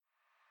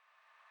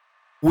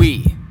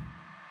We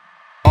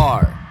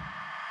are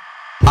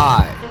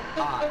I.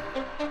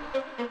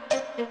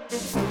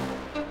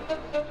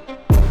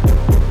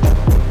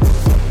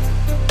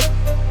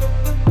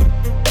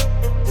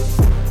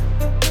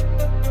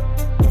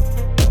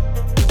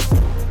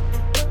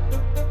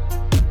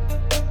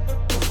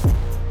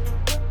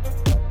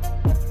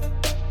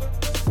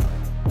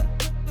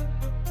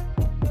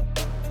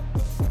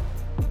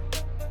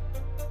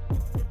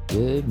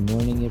 Good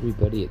morning,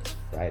 everybody. It's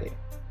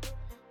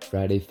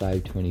Friday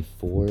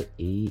 5:24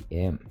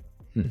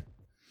 a.m.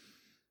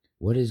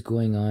 What is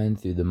going on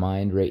through the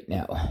mind right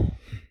now?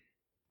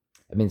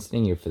 I've been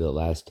sitting here for the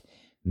last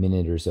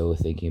minute or so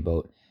thinking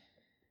about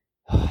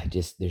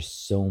there's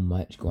so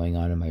much going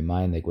on in my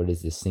mind. Like, what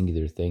is this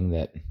singular thing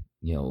that,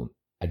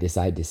 I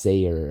decide to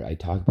say or I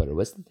talk about, or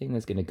what's the thing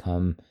that's going to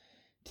come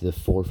to the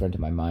forefront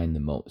of my mind the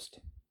most?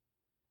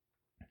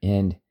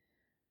 And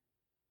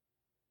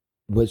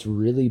what's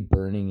really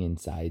burning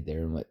inside there,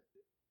 and what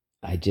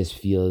I just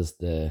feel is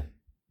the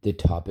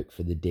topic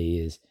for the day,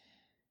 is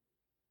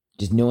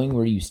just knowing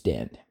where you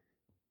stand.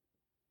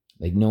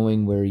 Like,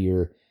 knowing where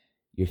your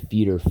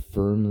feet are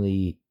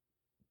firmly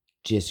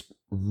just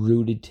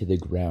rooted to the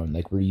ground,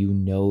 like where you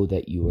know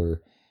that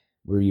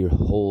where you're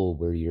whole,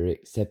 where you're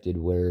accepted,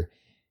 where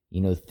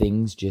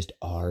things just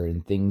are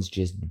and things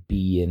just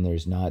be, and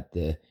there's not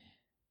the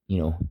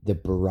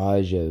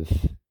barrage of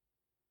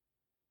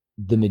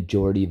the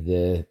majority of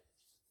the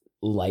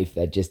life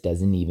that just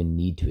doesn't even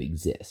need to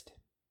exist.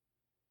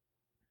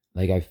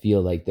 Like, I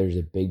feel like there's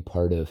a big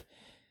part of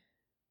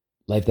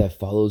life that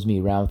follows me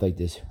around with like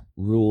this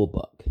rule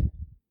book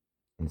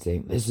and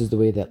saying, this is the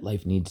way that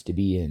life needs to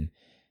be, and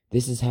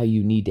this is how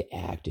you need to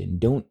act, and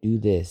don't do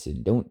this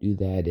and don't do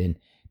that. And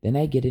then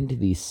I get into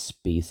these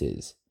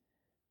spaces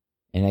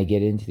and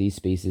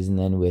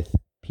then with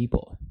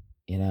people,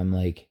 and I'm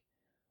like,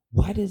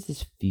 why does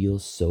this feel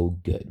so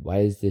good?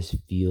 Why does this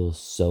feel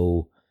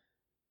so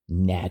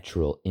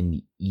natural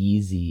and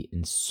easy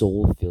and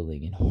soul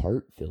filling and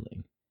heart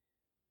filling?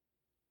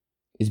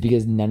 Is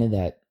because none of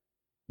that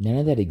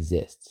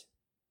exists.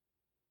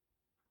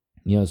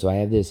 So I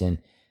have this in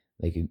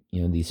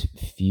these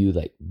few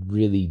like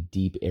really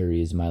deep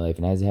areas in my life.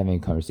 And I was having a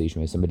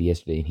conversation with somebody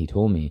yesterday, and he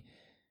told me,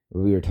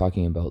 where we were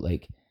talking about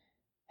like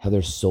how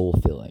they're soul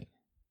filling,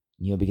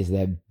 because they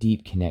have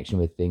deep connection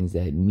with things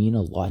that mean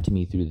a lot to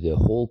me through the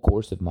whole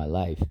course of my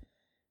life,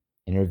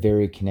 and are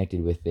very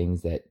connected with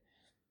things that,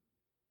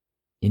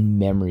 in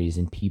memories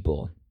and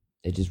people,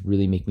 that just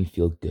really make me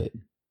feel good.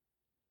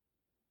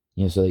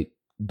 So like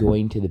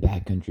going to the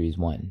backcountry is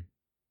one.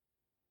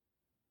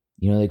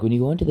 Like when you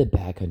go into the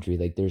backcountry,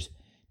 like there's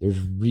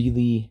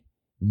really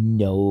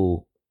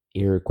no,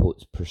 air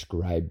quotes,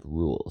 prescribed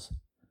rules,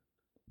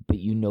 but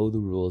the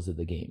rules of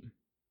the game.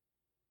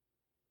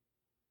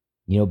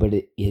 But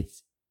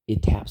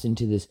it taps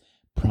into this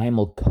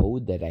primal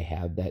code that I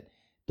have, that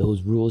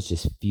those rules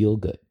just feel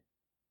good.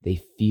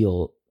 They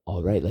feel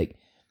all right. Like,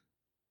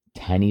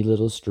 tiny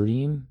little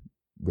stream,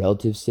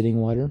 relative sitting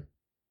water,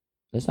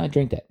 let's not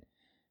drink that.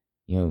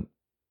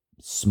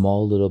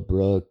 Small little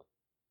brook,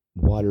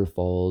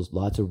 waterfalls,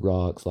 lots of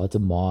rocks, lots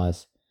of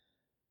moss.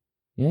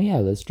 Yeah,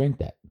 let's drink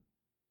that.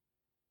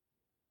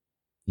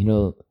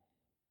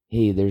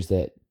 Hey, there's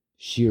that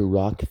sheer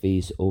rock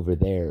face over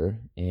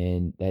there,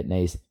 and that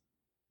nice,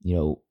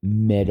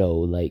 meadow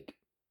like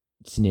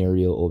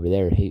scenario over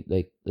there. Hey,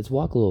 like, let's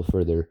walk a little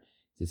further.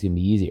 It's gonna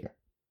be easier.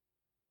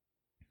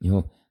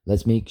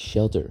 Let's make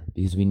shelter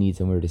because we need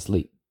somewhere to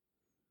sleep.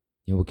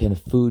 What kind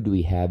of food do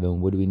we have,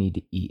 and what do we need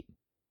to eat?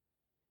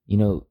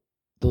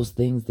 Those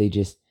things,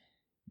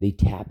 they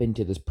tap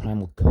into this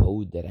primal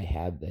code that I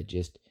have that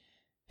just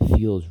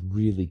feels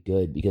really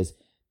good, because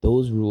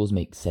those rules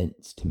make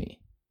sense to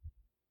me.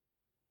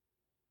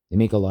 They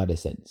make a lot of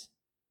sense.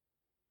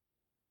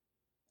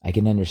 I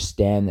can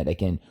understand that. I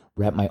can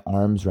wrap my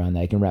arms around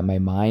that. I can wrap my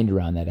mind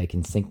around that. I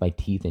can sink my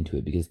teeth into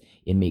it because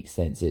it makes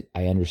sense.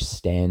 I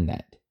understand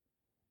that.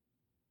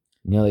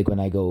 Like when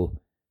I go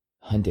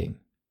hunting,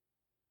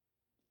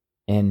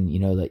 and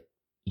like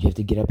you have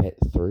to get up at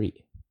 3:30.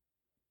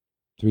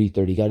 You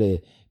got to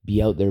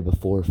be out there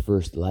before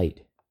first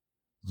light.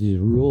 There's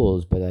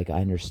rules, but like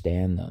I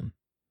understand them.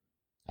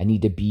 I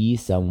need to be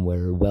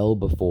somewhere well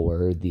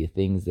before the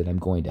things that I'm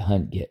going to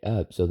hunt get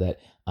up, so that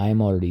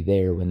I'm already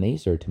there when they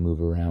start to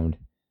move around.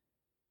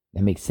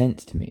 That makes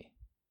sense to me.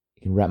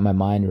 I can wrap my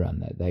mind around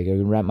that. Like, I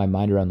can wrap my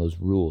mind around those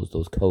rules,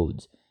 those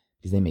codes,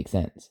 because they make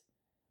sense.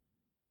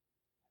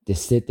 To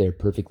sit there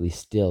perfectly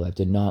still. I have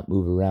to not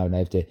move around. I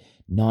have to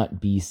not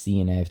be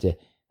seen. I have to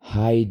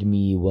hide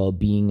me while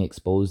being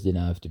exposed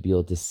enough to be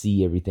able to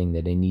see everything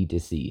that I need to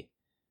see.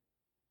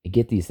 I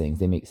get these things.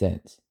 They make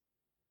sense.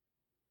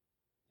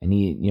 I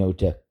need,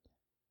 to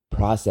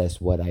process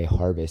what I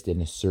harvest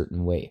in a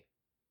certain way,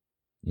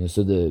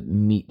 so the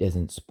meat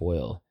doesn't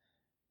spoil.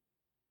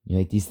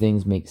 Like, these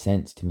things make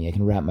sense to me. I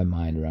can wrap my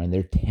mind around them.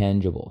 They're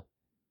tangible.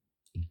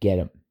 I get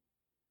them.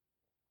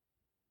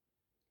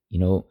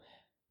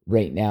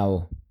 Right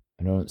now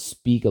I don't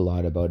speak a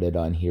lot about it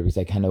on here because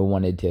I kind of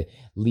wanted to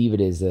leave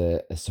it as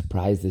a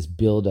surprise, this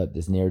build up,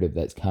 this narrative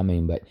that's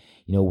coming. But,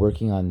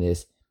 working on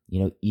this,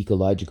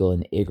 ecological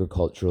and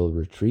agricultural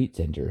retreat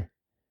center,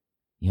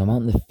 I'm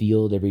out in the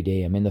field every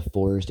day. I'm in the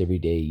forest every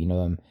day.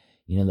 I'm,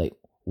 like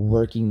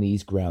working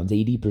these grounds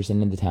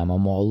 80% of the time.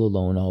 I'm all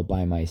alone, all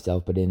by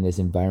myself, but in this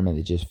environment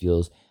that just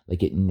feels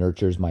like it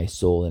nurtures my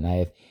soul. And I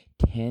have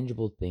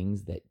tangible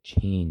things that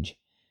change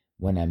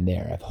when I'm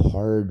there. I have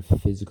hard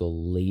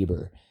physical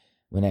labor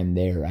when I'm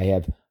there. I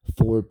have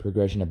forward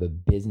progression of a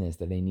business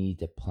that I need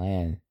to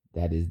plan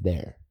that is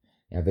there.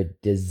 I have a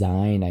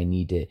design I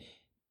need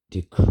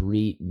to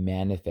create,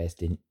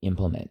 manifest, and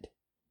implement.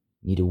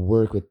 I need to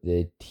work with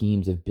the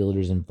teams of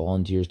builders and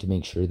volunteers to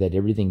make sure that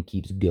everything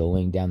keeps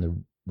going down the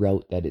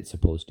route that it's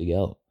supposed to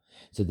go,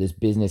 so this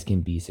business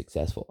can be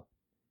successful.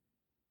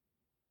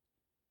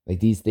 Like,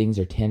 these things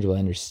are tangible. I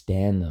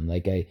understand them.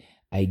 Like,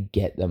 I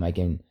get them. I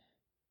can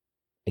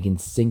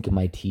sink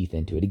my teeth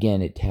into it.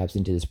 Again, it taps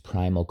into this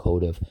primal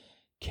code of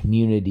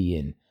community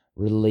and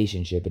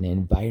relationship and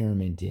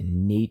environment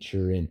and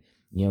nature and,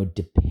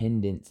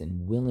 dependence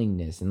and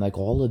willingness, and like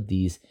all of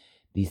these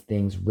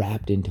things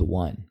wrapped into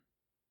one.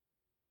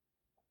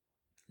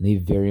 And they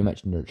very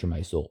much nurture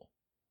my soul.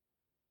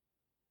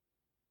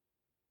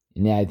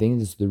 And yeah, I think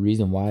this is the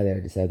reason why that I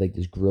decided, like,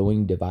 this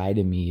growing divide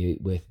in me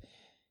with,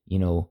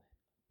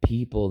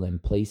 people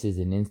and places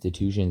and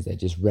institutions that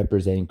just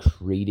represent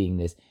creating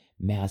this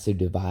massive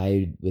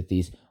divide with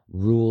these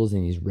rules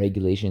and these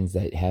regulations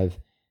that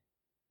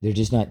they're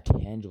just not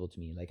tangible to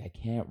me. Like, I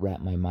can't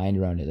wrap my mind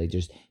around it. Like,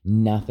 there's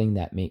nothing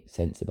that makes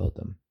sense about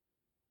them.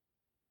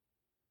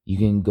 You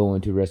can go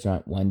into a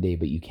restaurant one day,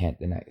 but you can't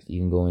the next.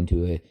 You can go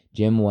into a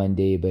gym one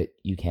day, but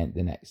you can't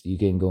the next. You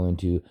can go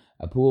into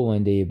a pool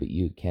one day, but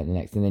you can't the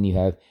next. And then you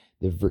have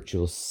the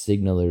virtual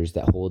signalers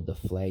that hold the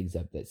flags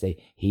up that say,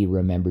 hey,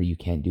 remember, you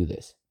can't do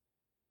this.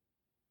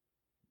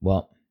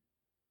 Well,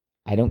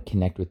 I don't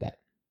connect with that.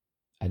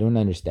 I don't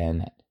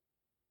understand that.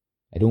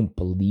 I don't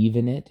believe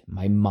in it.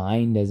 My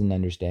mind doesn't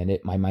understand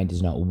it. My mind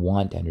does not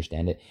want to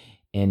understand it.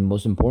 And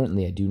most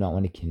importantly, I do not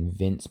want to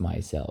convince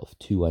myself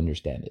to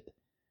understand it.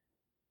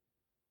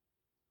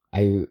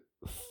 I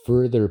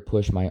further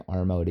push my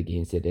arm out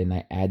against it, and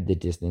I add the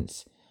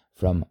distance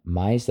from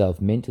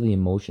myself mentally,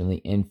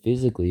 emotionally, and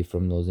physically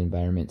from those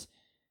environments,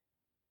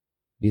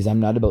 because I'm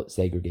not about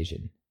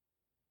segregation.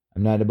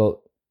 I'm not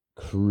about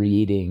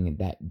creating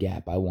that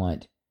gap. I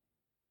want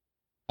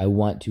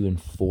to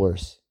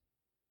enforce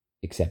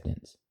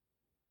acceptance.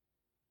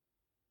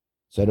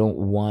 So I don't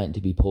want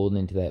to be pulled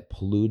into that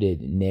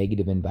polluted,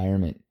 negative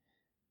environment.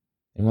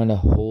 I want to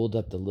hold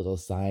up the little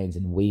signs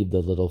and wave the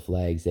little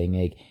flags saying,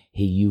 like,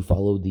 hey, you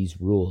followed these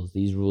rules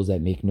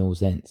that make no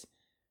sense.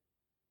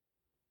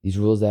 These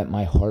rules that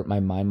my heart, my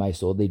mind, my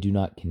soul, they do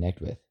not connect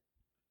with.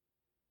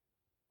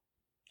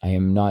 I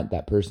am not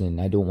that person.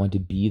 I don't want to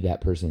be that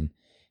person.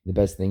 The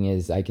best thing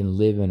is I can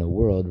live in a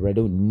world where I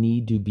don't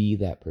need to be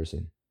that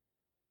person.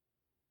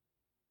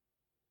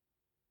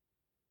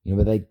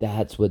 But like,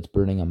 that's what's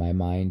burning on my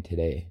mind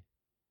today.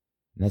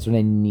 And that's what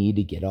I need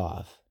to get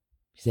off.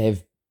 Because I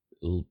have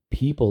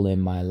people in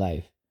my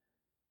life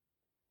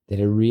that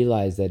I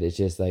realize that it's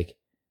just like,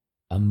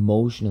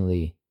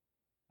 emotionally,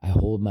 I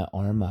hold my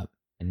arm up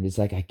and it's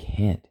like, I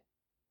can't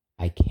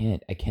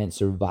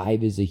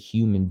survive as a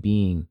human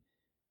being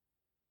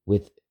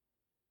with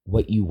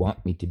what you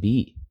want me to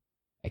be.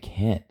 I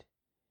can't.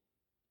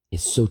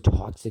 It's so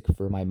toxic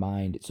for my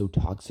mind. It's so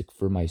toxic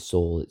for my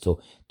soul. It's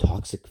so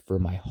toxic for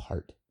my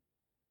heart.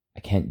 I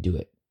can't do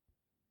it.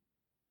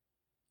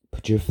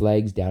 Put your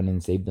flags down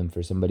and save them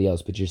for somebody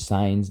else. Put your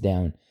signs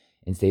down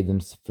and save them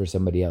for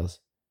somebody else.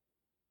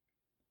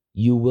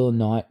 You will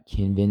not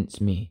convince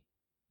me.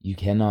 You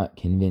cannot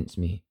convince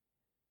me.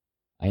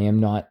 I am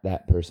not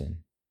that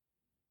person.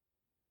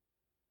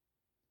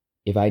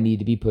 If I need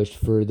to be pushed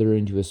further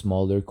into a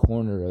smaller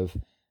corner of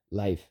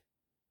life,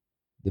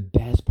 the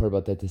best part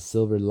about that, the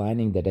silver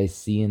lining that I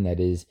see in that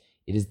is,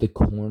 it is the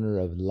corner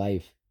of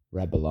life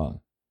where I belong.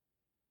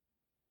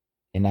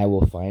 And I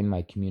will find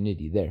my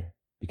community there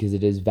because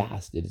it is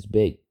vast, it is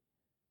big.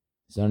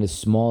 It's not as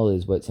small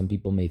as what some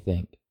people may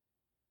think.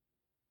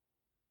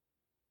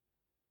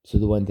 So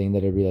the one thing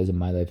that I realize in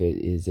my life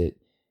is it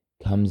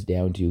comes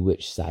down to,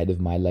 which side of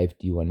my life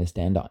do you want to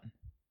stand on?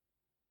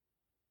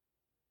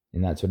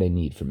 And that's what I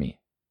need for me.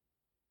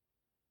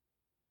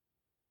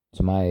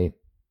 So my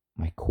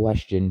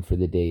question for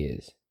the day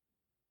is,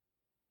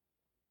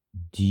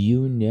 do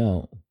you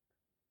know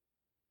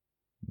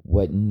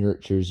what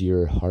nurtures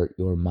your heart,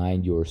 your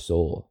mind, your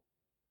soul,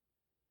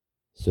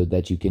 so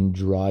that you can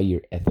draw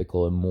your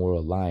ethical and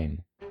moral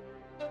line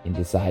and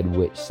decide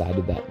which side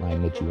of that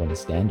line that you want to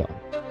stand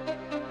on?